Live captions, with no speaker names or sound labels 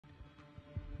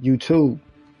YouTube.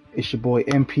 It's your boy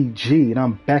MPG, and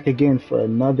I'm back again for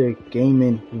another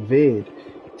gaming vid.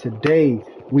 Today,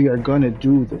 we are gonna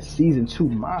do the Season 2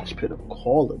 mosh pit of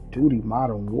Call of Duty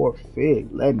Modern Warfare.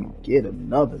 Let me get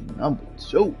another number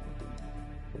 2.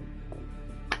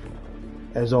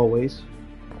 As always,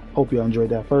 hope you enjoyed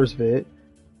that first vid.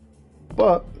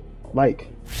 But, like,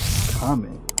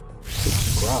 comment,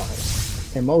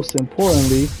 subscribe, and most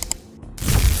importantly,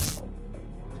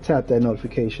 tap that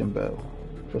notification bell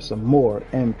for some more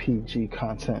MPG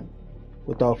content.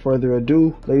 Without further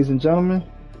ado, ladies and gentlemen,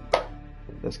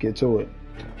 let's get to it.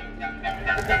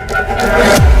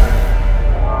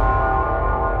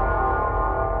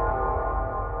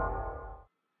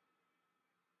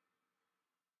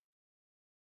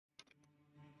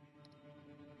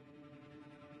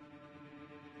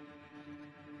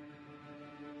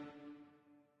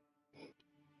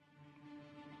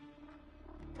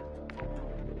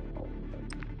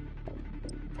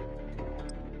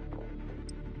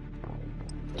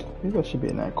 Maybe I should be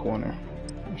in that corner.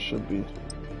 I should be.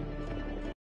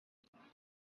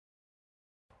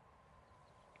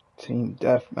 Team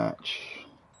deathmatch.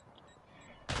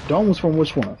 Dawn was from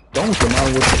which one? Dawn was from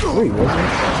Modern Warfare 3, wasn't it?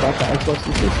 Back on Xbox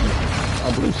 360.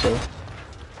 I believe so.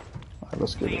 Alright,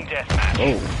 let's get it.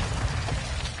 Oh.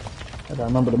 I gotta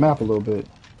remember the map a little bit.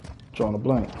 Drawing a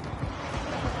blank.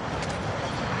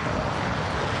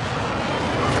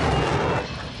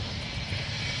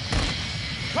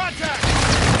 Contact!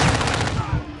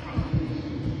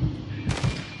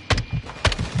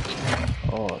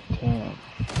 Oh, damn.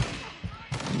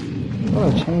 I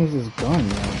gotta change this gun,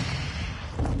 man.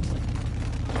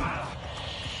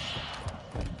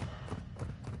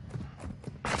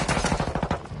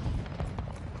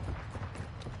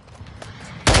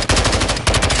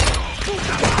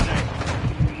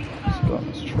 This gun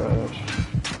is trash.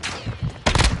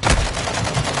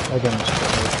 That gun is trash.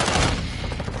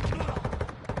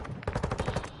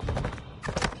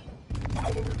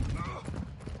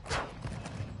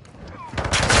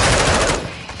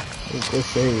 Good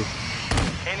save.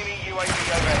 Enemy UAV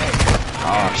overhead.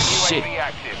 Ah, shit. UAV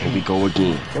active. Here we go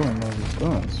again. I don't know these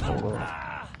guns. Hold up.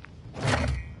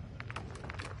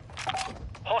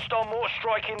 Hostile mortar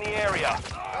strike in the area.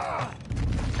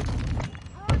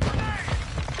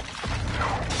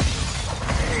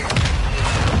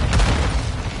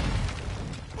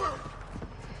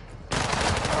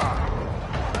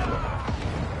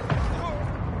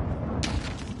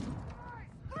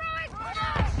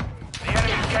 The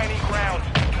enemy's gaining ground.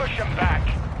 Push them back.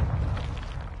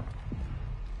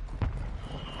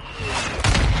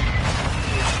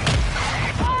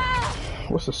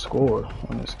 What's the score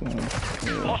on this game? Yeah.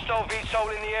 Hostile VTOL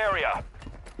in the area.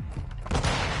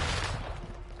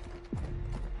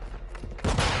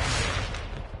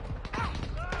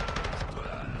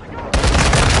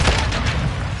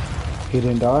 He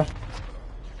didn't die?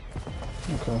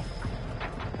 Okay.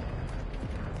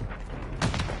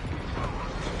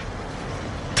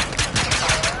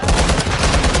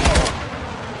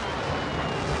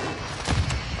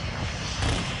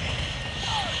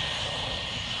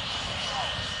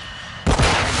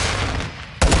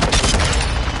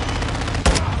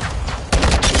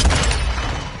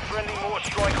 Friendly mortar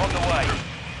strike on the way.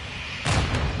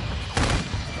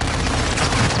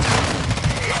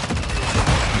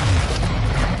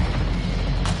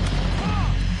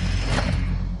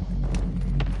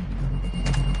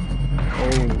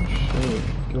 Oh shit.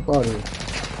 Get up out of here.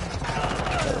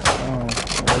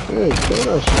 Okay, kill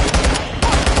that shit.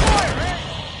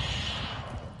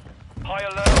 High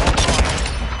alert online.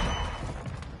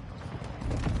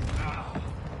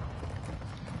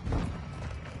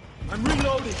 I'm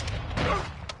reloading.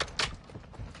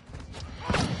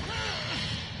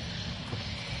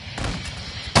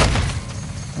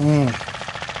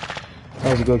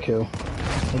 That was a good kill.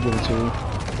 I'll give it to you.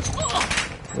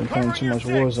 Been playing too much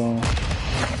Warzone.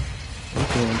 We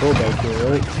can't go back here,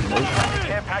 right? Nope.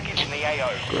 Care package in the AO.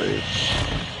 Great.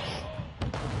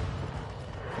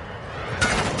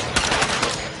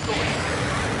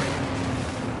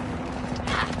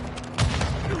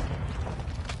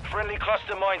 Friendly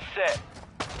cluster mine set.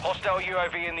 Hostile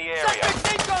UAV in the area.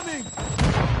 Incoming!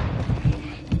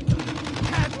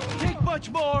 Can't take much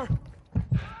more!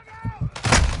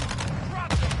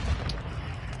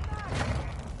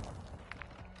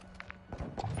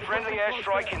 Friendly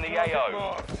airstrike in the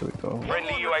AO. Here we go.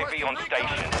 Friendly UAV on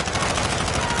station.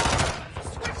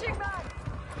 Switching back!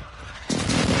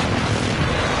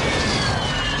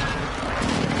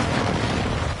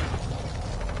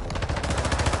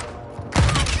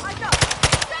 I got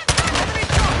enemy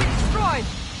trophy destroyed!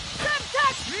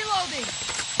 Reloading!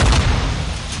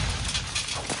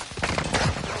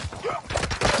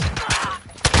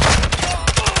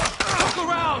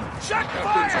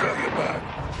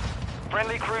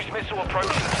 missile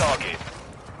approaching target.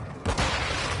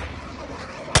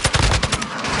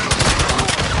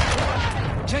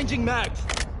 Changing mags.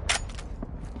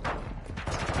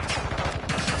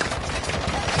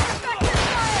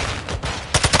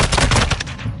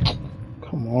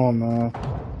 Come on, man.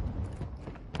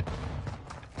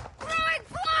 Throwing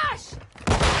flash!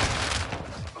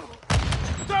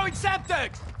 Throwing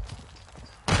septic!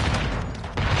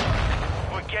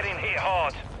 We're getting hit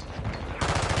hard.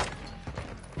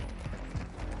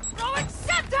 Throwing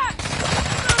septic!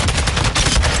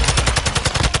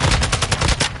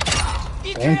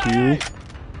 Thank you.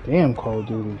 Damn, Call of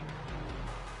Duty.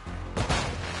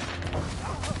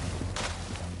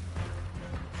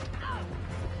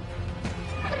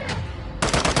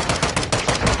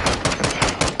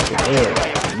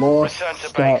 Yeah, lost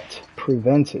stat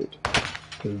prevented.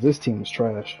 Because this team is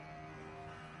trash.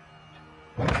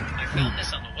 I found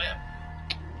this on the web.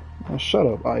 Oh, shut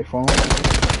up, iPhone.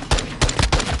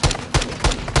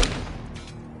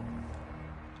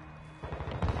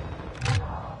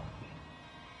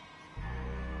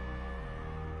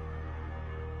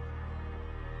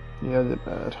 Yeah, I did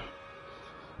bad.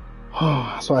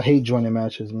 So I hate joining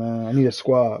matches, man. I need a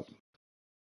squad.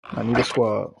 I need a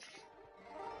squad.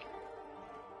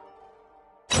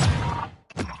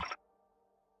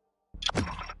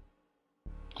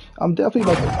 I'm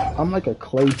definitely I'm like a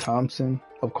Clay Thompson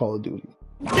of Call of Duty.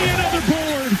 Another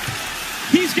board.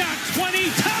 He's got 20.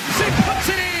 Thompson puts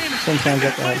it in. Sometimes I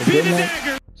can have a good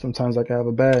night. Sometimes I can have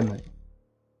a bad night.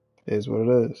 It is what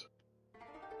it is.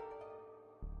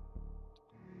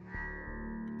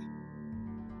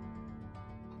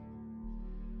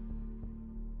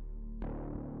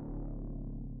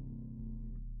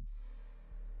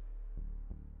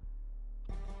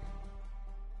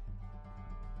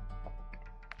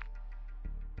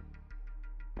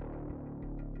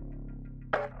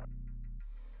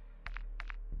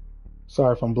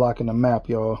 Sorry if I'm blocking the map,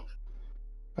 y'all.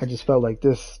 I just felt like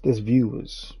this view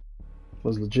was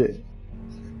legit.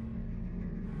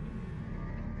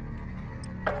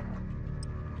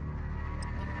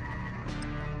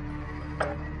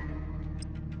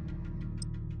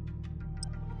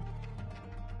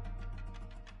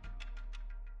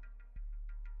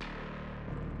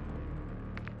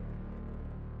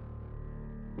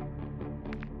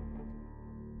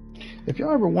 If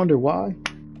y'all ever wonder why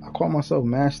I call myself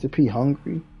Master P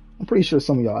Hungry, I'm pretty sure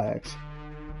some of y'all ask.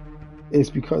 It's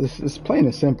because it's plain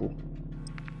and simple.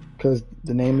 Because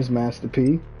the name is Master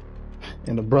P,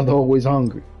 and the brother always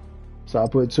hungry. So I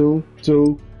put two,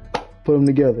 put them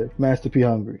together. Master P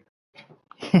Hungry.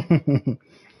 Alright,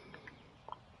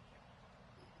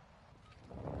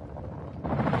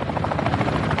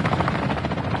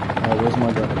 where's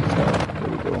my gun? There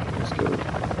we go. Let's get it.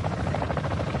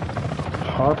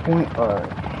 Hardpoint? Alright.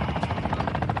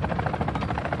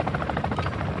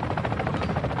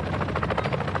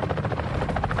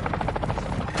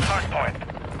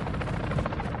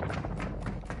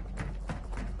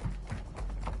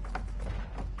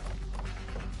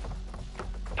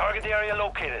 Target area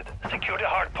located. Secure the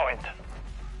hard point.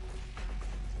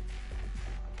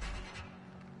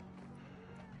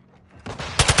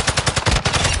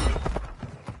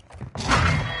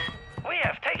 We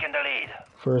have taken the lead.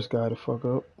 First guy to fuck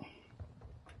up.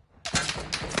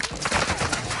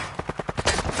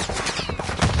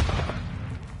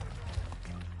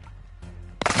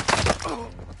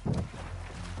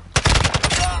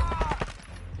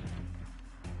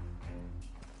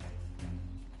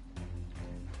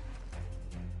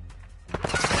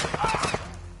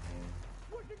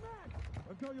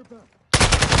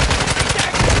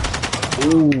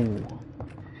 Ooh,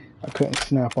 I couldn't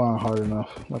snap on hard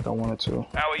enough like I wanted to.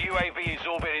 Our UAV is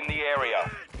orbiting the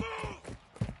area.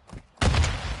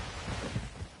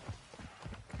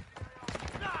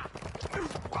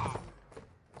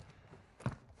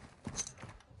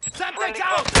 Septic's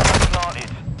out!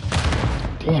 Planted.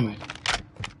 Damn it.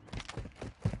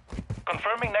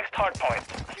 Confirming next hard point.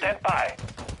 Stand by.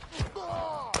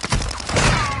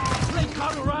 Plate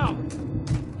counter out!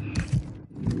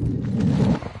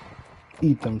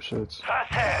 Eat them shits.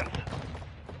 Fast hands.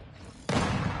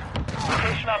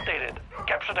 Location updated.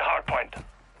 Capture the hard point.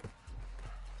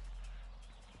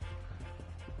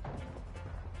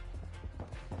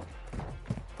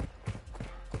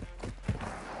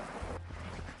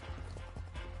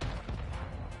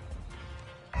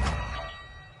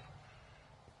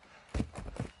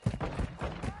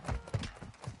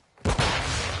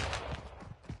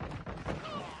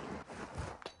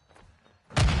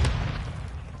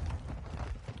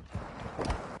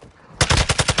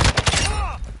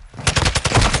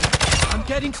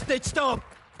 Getting stitched up.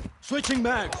 Switching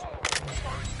mags.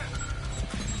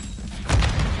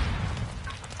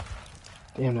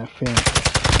 Damn, that fan.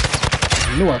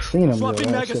 I knew I seen him, yo.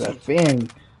 Swapping That shit, that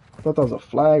magazines. fan. I thought that was a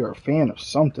flag or a fan or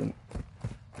something.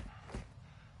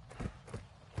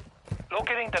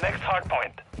 Locating the next hard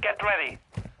point. Get ready.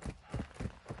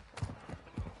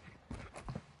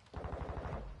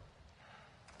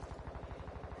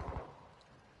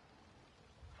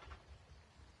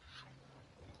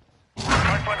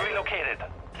 Hardpoint relocated.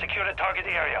 Secure the target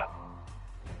area.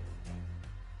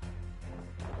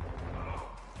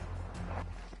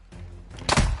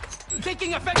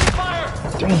 Taking effective fire.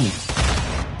 Damn.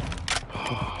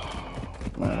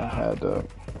 Man, I had to.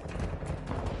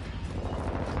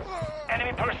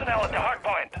 Enemy personnel at the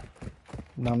hardpoint.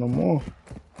 Not no more.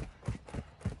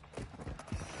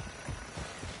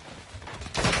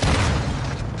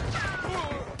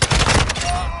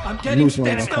 I'm Knew getting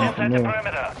someone stitched gonna come up. from Inside the there.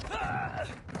 perimeter.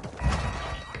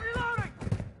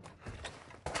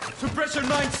 Suppression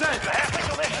mine set. Halfway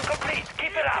collision complete.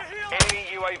 Keep it up. Enemy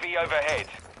UAV overhead.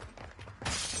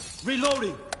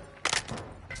 Reloading.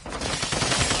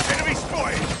 Enemy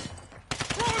spotted.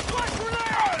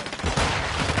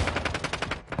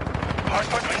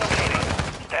 Hardpoint relocating.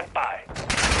 Stand by.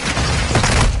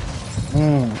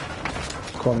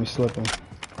 Caught me slipping.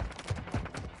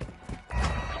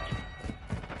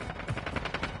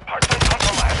 Hardpoint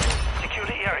compromised. Secure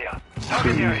the area.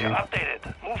 Target area updated.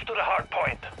 Move to the hard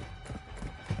point.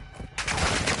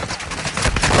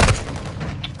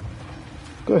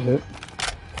 Good hit.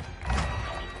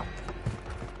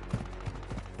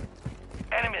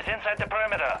 Enemies inside the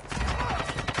perimeter.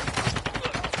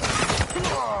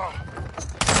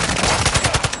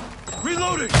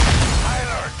 Reloading. High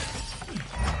alert.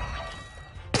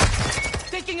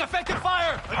 Taking effective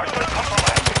fire. Hardpoint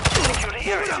compromised. Secure the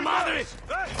Puta area. madre.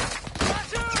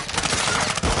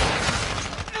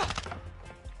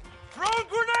 Throw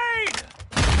grenade!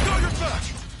 Target back.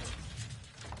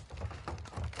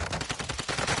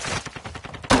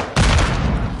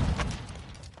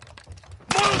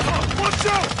 Molotov, watch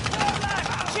out!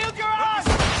 Shield your eyes!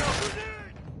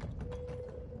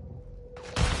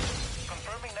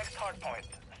 Confirming next hard point.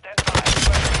 Stand by.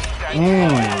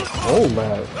 Hold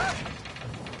that.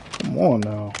 Come on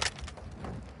now.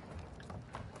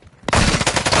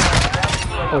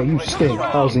 Oh, you stink.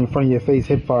 I was in front of your face,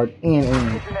 hip fired, and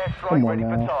aim. Come on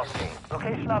now.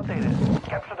 Location updated.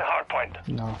 Capture the hard point.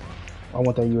 No. I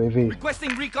want that UAV. Requesting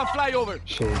recon flyover.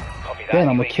 Shit. Copy that. Then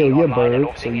I'm gonna kill your Online and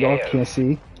bird so orbiting y'all AO. can't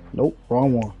see. Nope,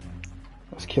 wrong one.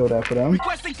 Let's kill that for them.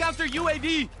 Requesting counter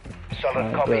UAV. Solid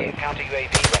Alright, copy. good. Counter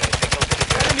UAV running signal to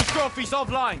the Enemy trophies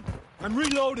offline. I'm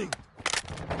reloading.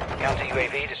 counter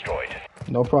UAV destroyed.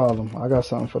 No problem. I got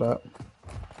something for that.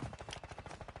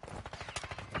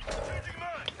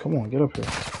 Come on, get up here.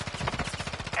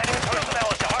 Enemy personnel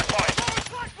at the hard point.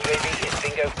 UAV is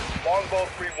bingo. Longbow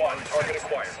 3-1. Target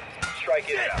acquired. Strike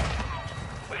it out.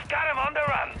 We've got him on the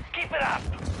run. Keep it up.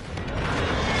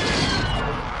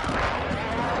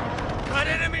 Got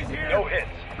enemies here. No hits.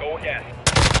 Go again.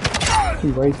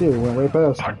 He's right there. Went right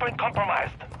past him. Hardpoint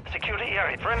compromised. Secure the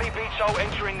area. Friendly VTOL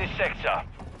entering this sector.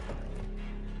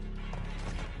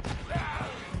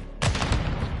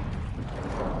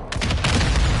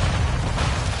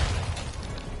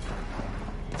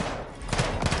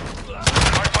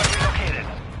 Hardpoint relocated.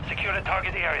 Secure the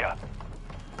target area.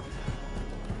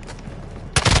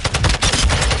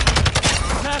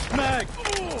 Last mag.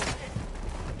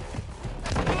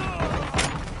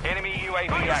 Enemy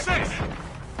UAV active.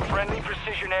 Friendly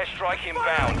precision airstrike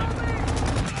inbound.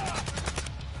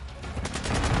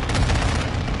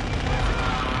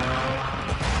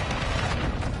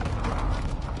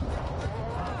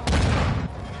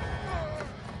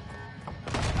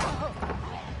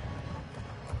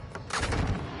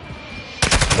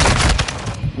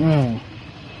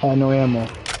 Had no ammo.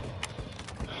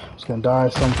 Was gonna die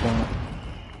at some point.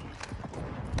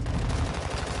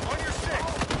 On your six.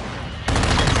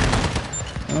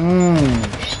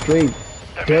 Straight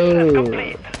The mission is dub.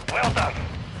 complete. Well done.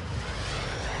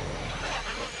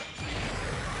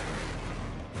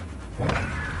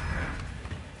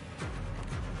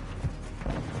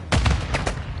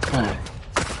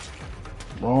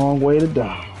 Wrong way to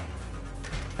die.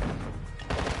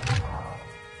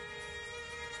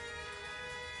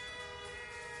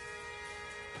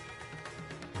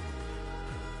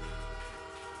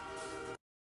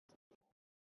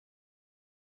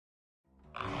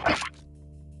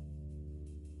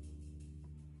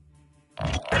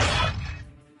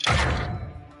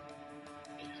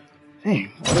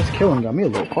 Dang, all this killing got me a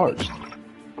little parched.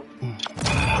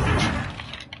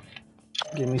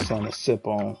 Give me something to sip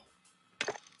on.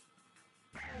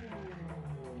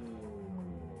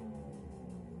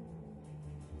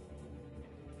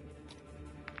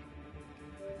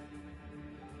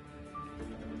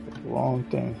 Wrong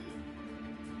thing.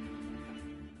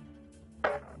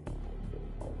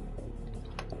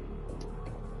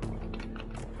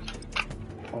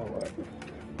 All right.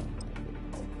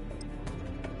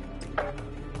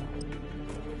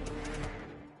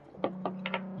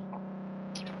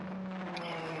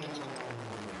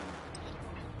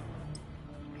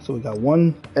 So we got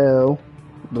one L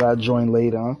that I joined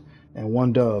late on and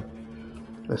one dub.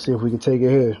 Let's see if we can take it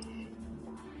here.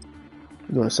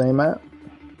 Doing the same map?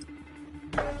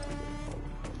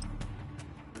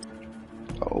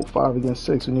 Oh, 5 against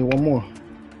 6. We need one more.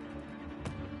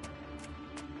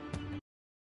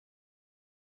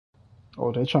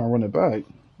 Oh, they're trying to run it back.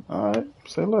 Alright,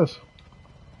 say less.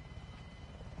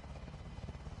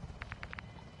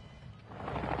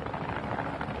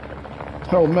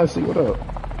 Oh, Messi, what up?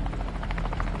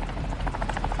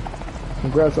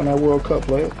 Congrats on that World Cup,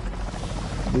 player.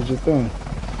 Did your thing.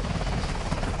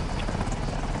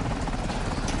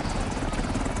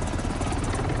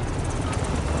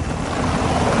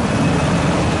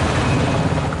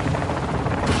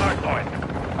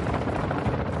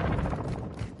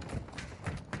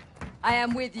 I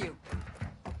am with you.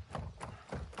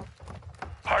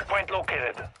 Hardpoint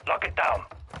located. Lock it down.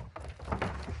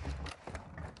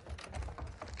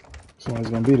 Someone's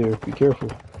gonna be there. Be careful.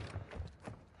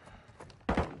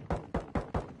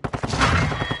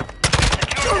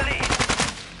 Secure the lead.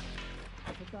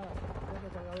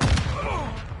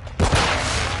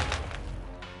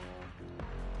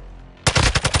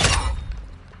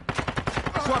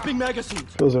 Swapping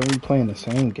magazines. Feels like we playing the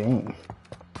same game.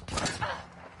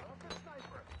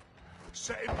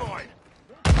 Set in mine.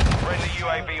 Friendly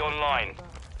UAV online.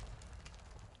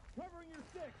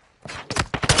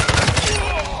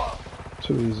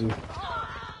 Too easy.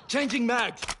 Changing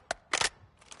mags.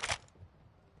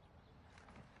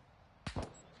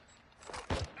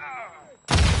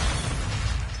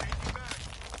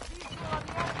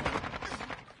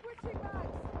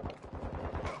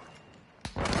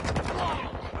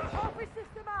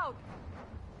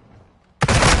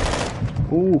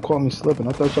 Ooh, caught me slipping.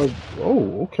 I thought y'all.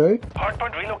 Oh, okay.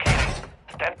 Hardpoint relocating.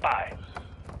 Stand by.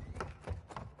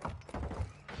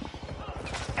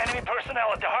 Enemy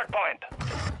personnel at the hardpoint.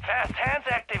 Fast hands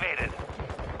activated.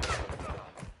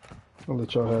 I'll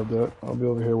let y'all have that. I'll be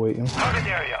over here waiting. Target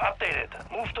area updated.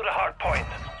 Move to the hardpoint.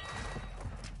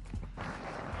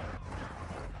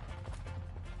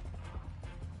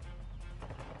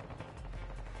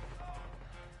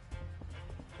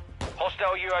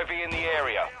 Hostile UAV in the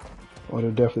area. Oh, they're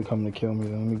definitely coming to kill me.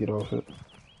 Then let me get off it.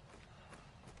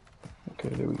 Okay,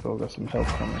 there we go. Got some help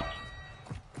coming.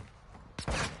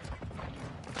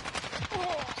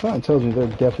 Something tells me they're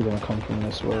definitely gonna come from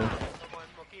this way.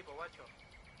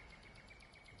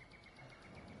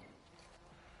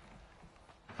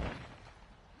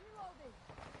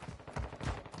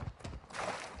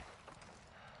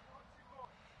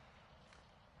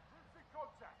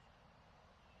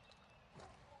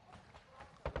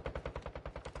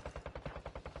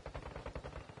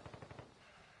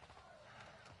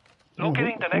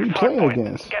 Locating the Who you next playing hardpoint.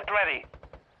 against? Get ready.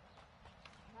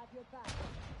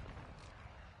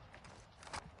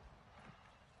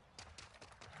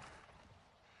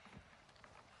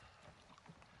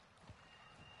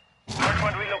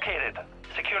 Hardpoint relocated.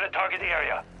 Secure the target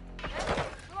area.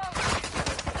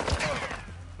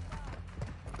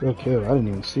 Good kill. I didn't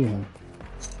even see him.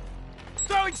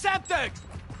 Throwing septic.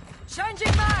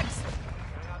 Changing mags.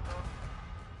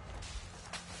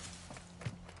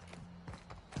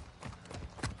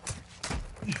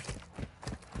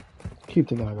 Keep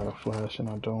thinking I got a flash and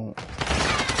I don't. Me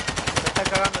está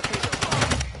cagando tiro.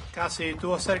 Casi,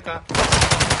 estuvo cerca.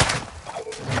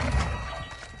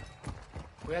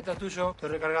 Cuídate tuyo, estoy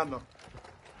recargando.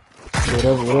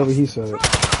 Whatever he said.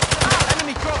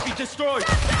 Enemy trophy destroyed.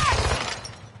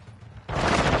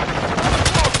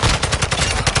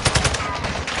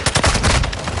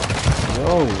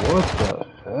 Yo, what the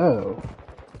hell?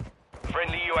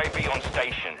 Friendly UAV on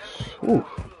station. Ooh,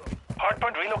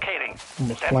 Hardpoint relocating.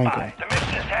 almost Stand by. flanking. The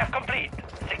mission is half complete.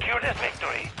 Secure this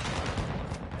victory.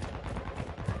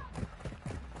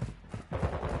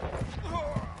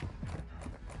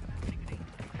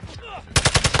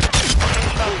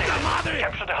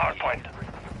 Capture the hardpoint.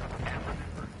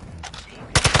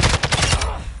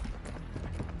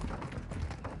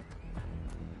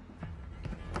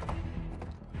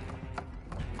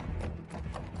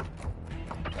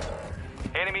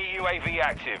 Enemy UAV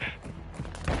active.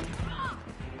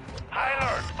 High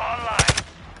alert, online.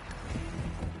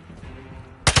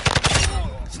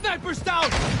 Snipers down.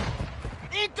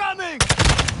 Incoming.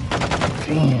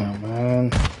 Damn,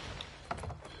 man.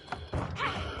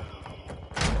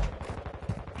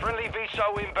 Friendly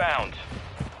VSO inbound.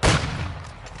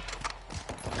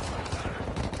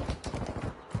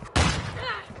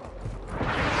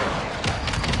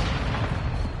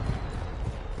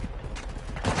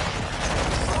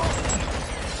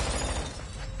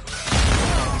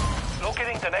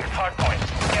 Locating the next hard point.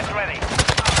 Get ready.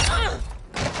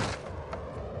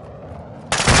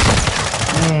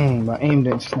 My aim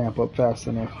didn't snap up fast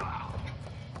enough.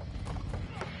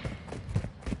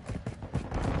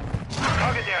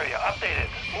 Target area updated.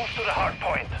 Move to the hard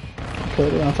point. Okay,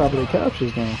 they're on top of the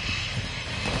captures now.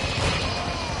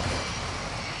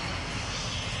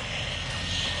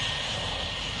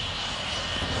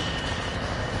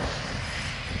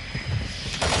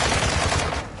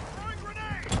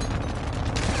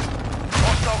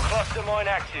 Hostile cluster mine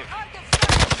active.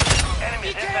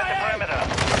 Enemies inside the perimeter.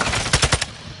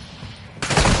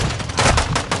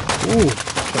 Ooh,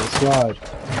 try to slide.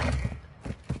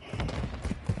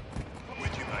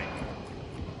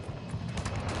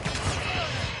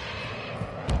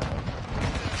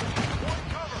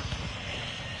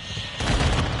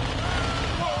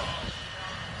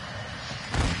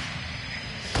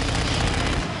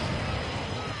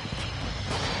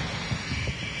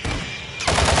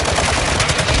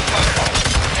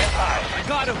 I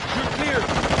got him. You're clear.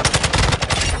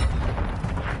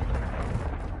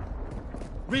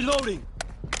 Reloading.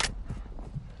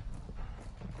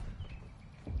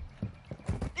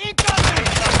 Incoming!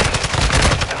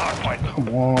 The hard point.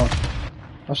 Come on.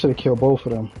 I should have killed both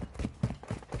of them.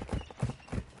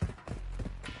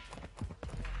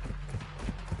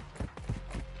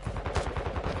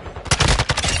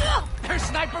 Their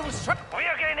sniper was trying. We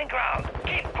are gaining ground.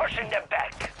 Keep pushing them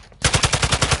back.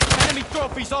 Enemy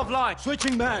trophies offline.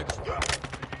 Switching mags.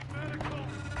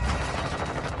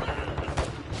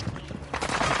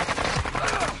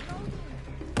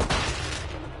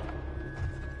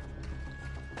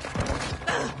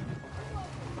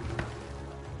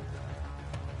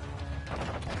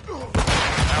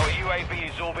 Our UAV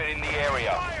is orbiting the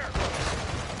area.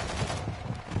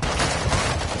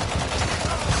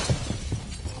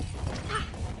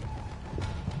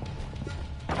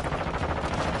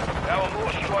 Our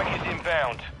more strike is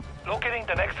inbound. Locating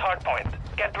the next hard point.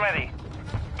 Get ready.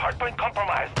 Hard point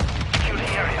compromised. Secure the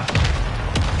area.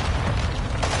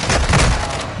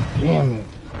 Damn it.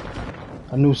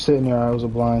 I knew sitting there I was a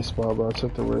blind spot, but I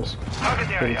took the risk. Target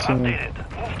For the area team. updated.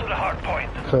 Move to the hard point.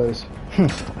 Because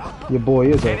your boy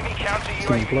is a Enemy counter team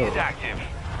UAV is player. active.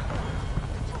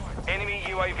 Enemy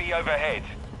UAV overhead.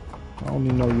 I don't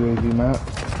need no UAV map.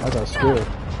 I got scared.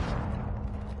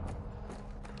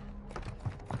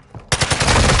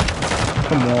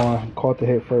 Come on. Caught the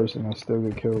hit first and I still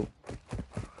get killed.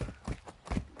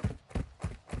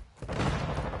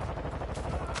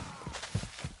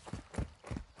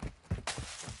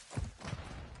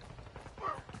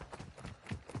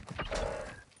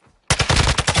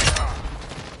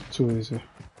 Too easy.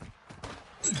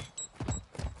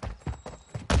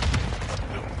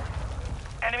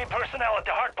 Enemy personnel at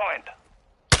the hard point.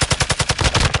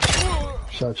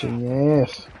 Shot you in the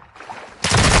ass.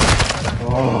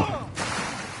 Oh.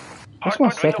 That's my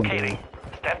Hardpoint secondary. relocating.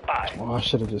 Stand by. Oh, I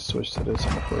should have just switched to this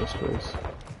in the first place.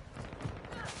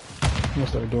 I'm gonna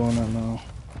start doing that now.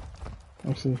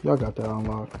 Actually, y'all got that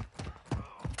unlocked.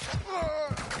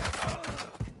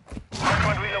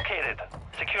 Hardpoint relocated.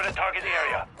 Secure the target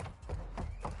area.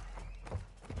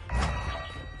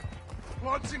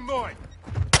 Launching mine.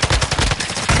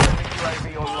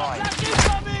 UAV online.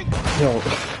 Yo.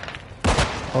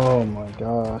 Oh my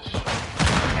gosh.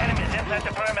 Enemies inside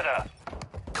the perimeter.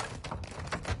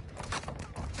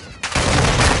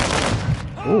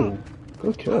 Ooh,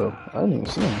 good kill. I didn't even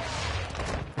see him.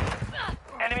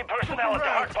 Enemy personnel at the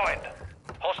hard point.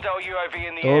 Hostile UAV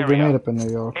in the Throw a grenade area. up in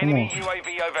there, y'all. Come Enemy on.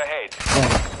 UAV overhead.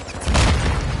 Come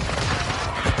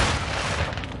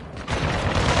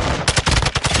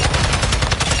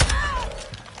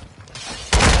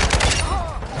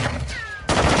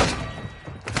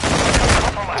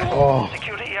Compromised. Oh.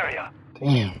 Secure the area.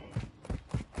 Damn.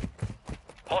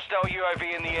 Hostile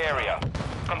UAV in the area.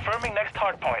 Confirming next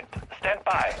hard point. Stand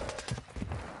by.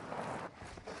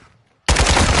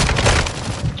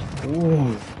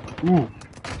 Ooh. Ooh.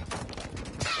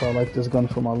 So I like this gun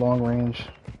for my long range.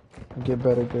 Get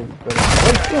better, get better.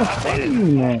 What the fuck are you,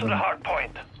 Move to the man? hard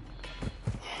point.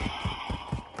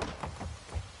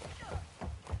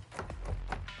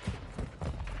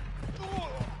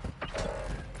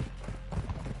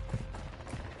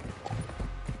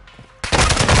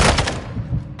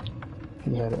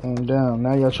 He had to aim down.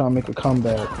 Now y'all trying to make a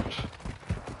comeback.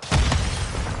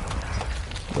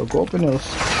 So go up in this.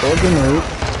 Throw a grenade.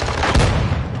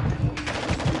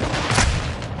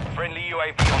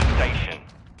 UAV on station.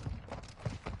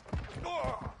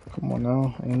 Come on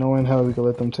now. Ain't no in hell we can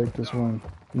let them take this one.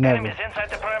 Never. Enemies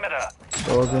inside the perimeter.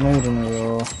 Throw a grenade in there,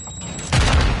 y'all.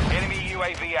 Enemy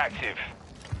UAV active.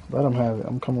 Let them have it.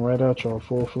 I'm coming right at y'all,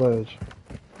 full-fledged.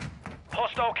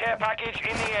 Hostile care package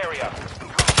in the area.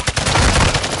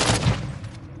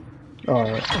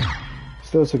 Alright.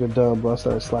 Still took a dub, but I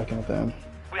started slacking at the end.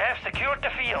 We have secured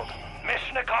the field.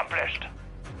 Mission accomplished.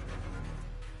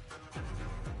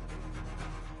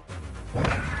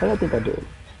 How do I think I did?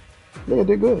 I think I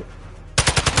did good.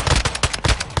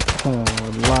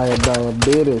 Liar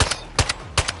diabetes.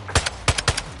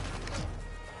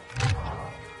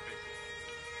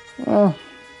 Eh,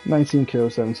 19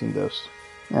 kills, 17 deaths.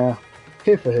 Yeah,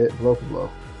 hit for hit, blow for blow.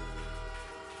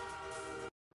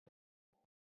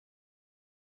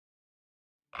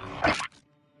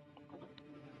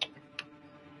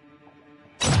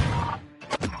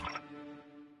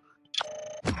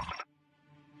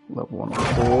 Level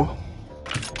 104.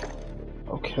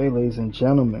 Okay, ladies and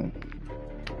gentlemen,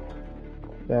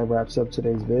 that wraps up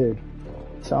today's vid.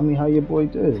 Tell me how your boy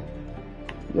did.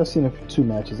 Y'all seen 2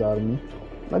 matches out of me.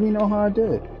 Let me know how I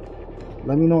did.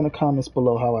 Let me know in the comments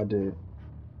below how I did.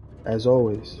 As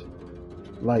always,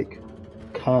 like,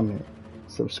 comment,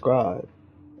 subscribe,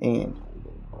 and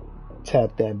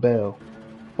tap that bell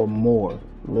for more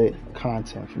lit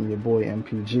content from your boy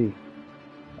MPG.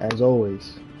 As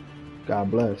always, God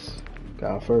bless,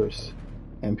 God first,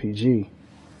 MPG.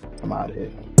 I'm out of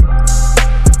here.